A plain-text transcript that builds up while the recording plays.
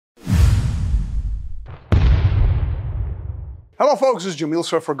Hello folks, this is Jamil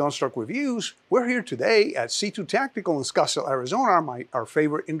Sir for Gunstock Reviews. We're here today at C2 Tactical in Scottsdale, Arizona, our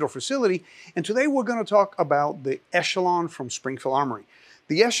favorite indoor facility. And today we're going to talk about the Echelon from Springfield Armory.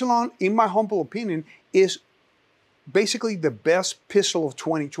 The Echelon, in my humble opinion, is basically the best pistol of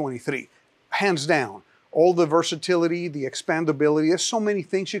 2023. Hands down. All the versatility, the expandability, there's so many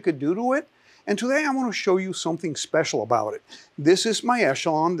things you could do to it. And today I want to show you something special about it. This is my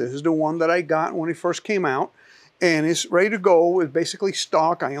Echelon. This is the one that I got when it first came out. And it's ready to go. It's basically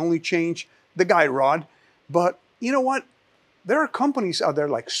stock. I only changed the guide rod. But you know what? There are companies out there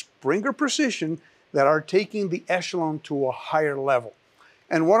like Springer Precision that are taking the Echelon to a higher level.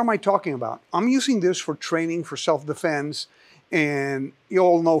 And what am I talking about? I'm using this for training for self-defense. And you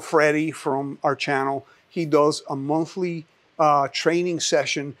all know Freddie from our channel. He does a monthly training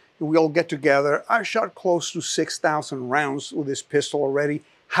session. We all get together. I shot close to 6,000 rounds with this pistol already.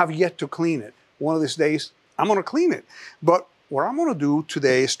 Have yet to clean it. One of these days, I'm going to clean it. But what I'm going to do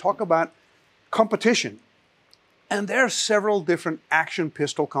today is talk about competition. And there are several different action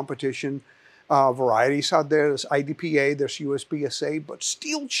pistol competition varieties out there. There's IDPA, there's USPSA, but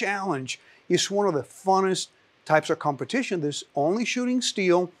Steel Challenge is one of the funnest types of competition. There's only shooting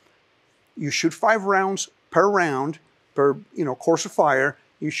steel. You shoot 5 rounds per round, per course of fire.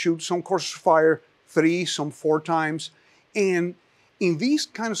 You shoot some courses of fire 3, some 4 times. And in these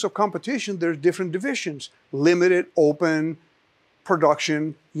kinds of competition, there's different divisions: limited, open,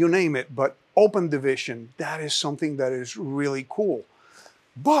 production, you name it. But open division, that is something that is really cool.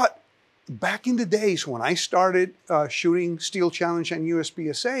 But back in the days when I started shooting Steel Challenge and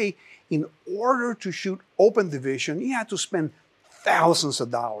USPSA, in order to shoot open division, you had to spend thousands of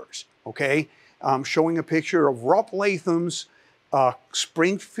dollars, okay? I'm showing a picture of Rob Latham's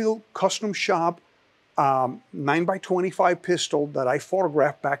Springfield custom shop 9x25 pistol that I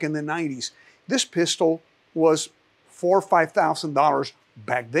photographed back in the 90s. This pistol was $4,000 or $5,000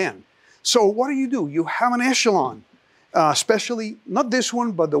 back then. So what do? You have an Echelon, especially not this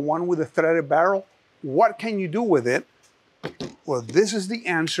one, but the one with a threaded barrel. What can you do with it? Well, this is the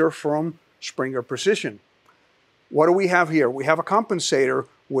answer from Springer Precision. What do we have here? We have a compensator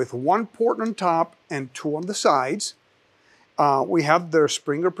with 1 port on top and 2 on the sides. We have the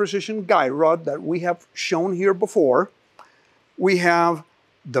Springer Precision guide rod that we have shown here before. We have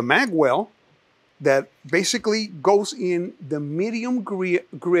the mag well that basically goes in the medium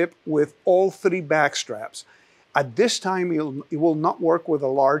grip with all 3 back straps. At this time, it will not work with a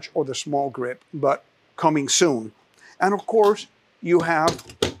large or the small grip, but coming soon. And of course, you have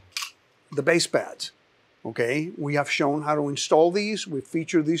the base pads. Okay, we have shown how to install these. We've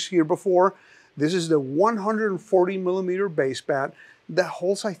featured these here before. This is the 140 millimeter base pad that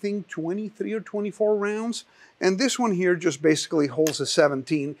holds, I think, 23 or 24 rounds. And this one here just basically holds a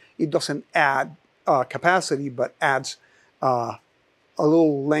 17. It doesn't add capacity, but adds a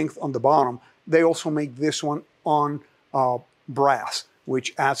little length on the bottom. They also make this one on brass,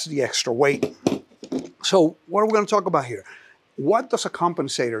 which adds the extra weight. So what are we going to talk about here? What does a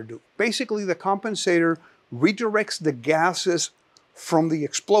compensator do? Basically, the compensator redirects the gases from the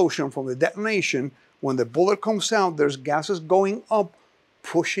explosion, from the detonation. When the bullet comes out, there's gases going up,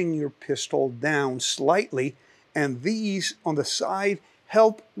 pushing your pistol down slightly. And these on the side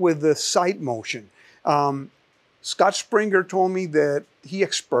help with the sight motion. Scott Springer told me that he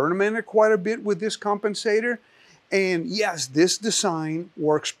experimented quite a bit with this compensator. And yes, this design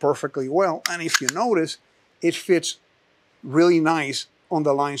works perfectly well. And if you notice, it fits really nice on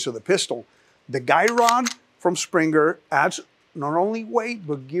the lines of the pistol. The guide rod from Springer adds not only weight,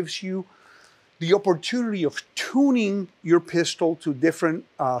 but gives you the opportunity of tuning your pistol to different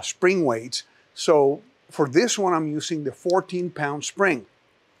spring weights. So for this one, I'm using the 14-pound spring.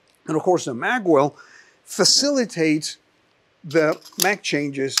 And of course, the mag well facilitates the mag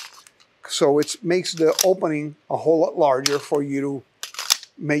changes, so it makes the opening a whole lot larger for you to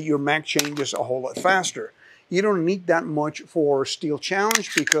make your mag changes a whole lot faster. You don't need that much for Steel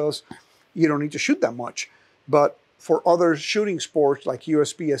Challenge because you don't need to shoot that much. But for other shooting sports like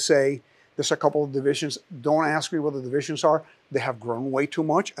USPSA, there's a couple of divisions. Don't ask me what the divisions are. They have grown way too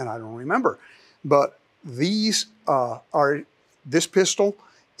much, and I don't remember. But these this pistol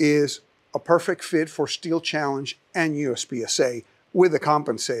is a perfect fit for Steel Challenge and USPSA with the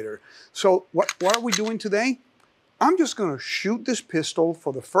compensator. So what are we doing today? I'm just going to shoot this pistol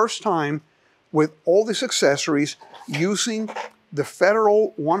for the first time with all these accessories using the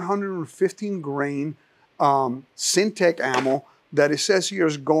Federal 115 grain Syntech ammo that it says here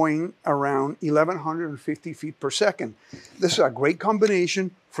is going around 1,150 feet per second. This is a great combination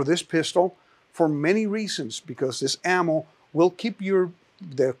for this pistol for many reasons, because this ammo will keep your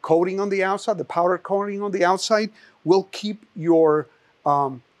the coating on the outside, the powder coating on the outside, will keep your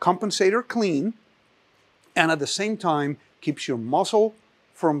compensator clean, and at the same time keeps your muzzle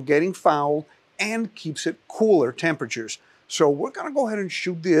from getting fouled and keeps it cooler temperatures. So we're gonna go ahead and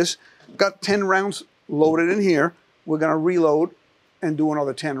shoot this. Got 10 rounds loaded in here. We're gonna reload and do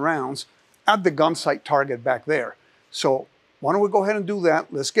another 10 rounds at the gun sight target back there. So why don't we go ahead and do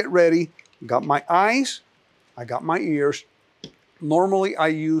that? Let's get ready. Got my eyes, I got my ears. Normally I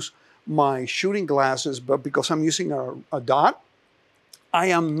use my shooting glasses, but because I'm using a dot, I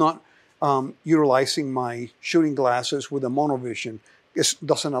am not utilizing my shooting glasses with a monovision. It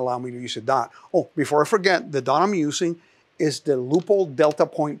doesn't allow me to use a dot. Oh, before I forget, the dot I'm using is the Opal Delta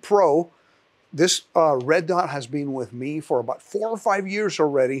Point Pro. This red dot has been with me for about 4 or 5 years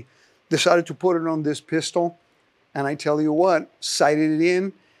already. Decided to put it on this pistol, and I tell you what, sighted it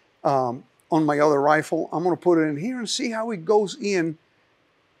in on my other rifle. I'm gonna put it in here and see how it goes in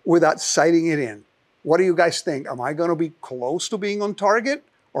without sighting it in. What do you guys think? Am I gonna be close to being on target,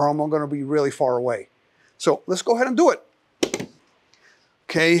 or am I gonna be really far away? So let's go ahead and do it.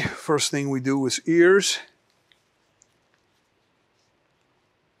 Okay, first thing we do is ears.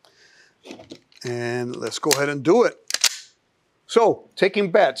 And let's go ahead and do it. So,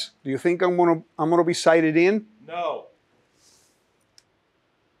 taking bets. Do you think I'm gonna be sighted in? No.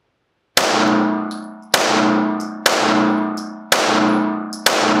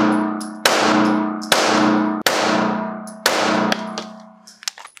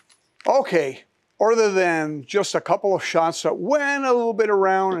 Okay, other than just a couple of shots that went a little bit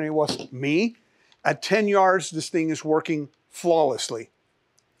around and it was me, at 10 yards, this thing is working flawlessly.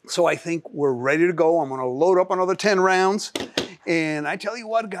 So I think we're ready to go. I'm gonna load up another 10 rounds. And I tell you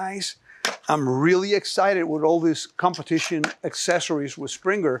what, guys, I'm really excited with all these competition accessories with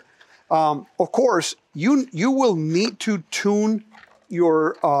Springer. Of course, you will need to tune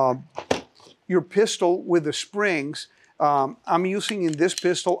your pistol with the springs. I'm using in this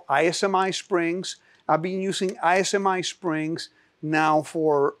pistol ISMI springs. I've been using ISMI springs now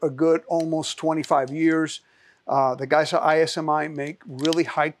for a good almost 25 years. The guys at ISMI make really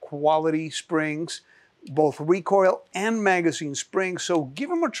high quality springs, both recoil and magazine springs, so give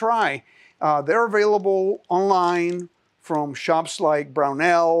them a try. They're available online from shops like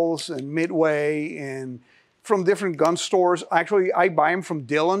Brownells and Midway and from different gun stores. Actually, I buy them from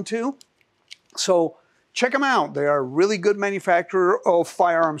Dillon too. So check them out. They are a really good manufacturer of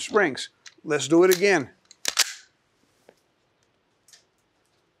firearm springs. Let's do it again.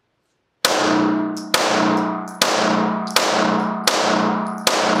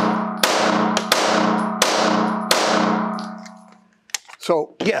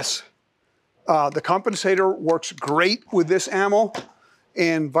 So yes, the compensator works great with this ammo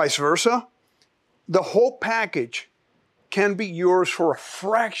and vice versa. The whole package can be yours for a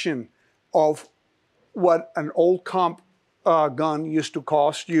fraction of what an old comp gun used to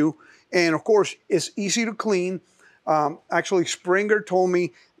cost you. And of course, it's easy to clean. Actually, Springer told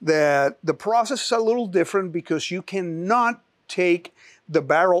me that the process is a little different because you cannot take the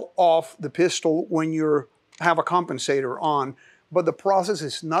barrel off the pistol when you have a compensator on. But the process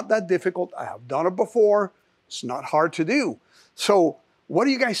is not that difficult. I have done it before. It's not hard to do. So what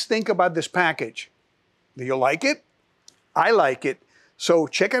do you guys think about this package? Do you like it? I like it. So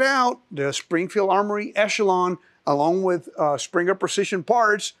check it out, the Springfield Armory Echelon, along with Springer Precision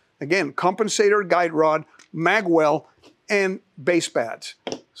Parts. Again, compensator, guide rod, mag well, and base pads.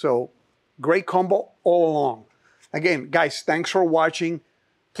 So great combo all along. Again, guys, thanks for watching.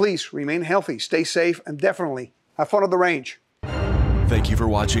 Please remain healthy, stay safe, and definitely have fun at the range. Thank you for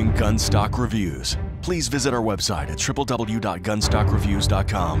watching Gunstock Reviews. Please visit our website at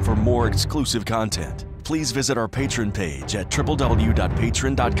www.gunstockreviews.com for more exclusive content. Please visit our Patreon page at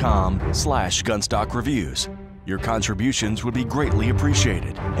www.patreon.com/gunstockreviews. Your contributions would be greatly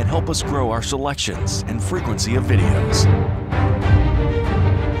appreciated and help us grow our selections and frequency of videos.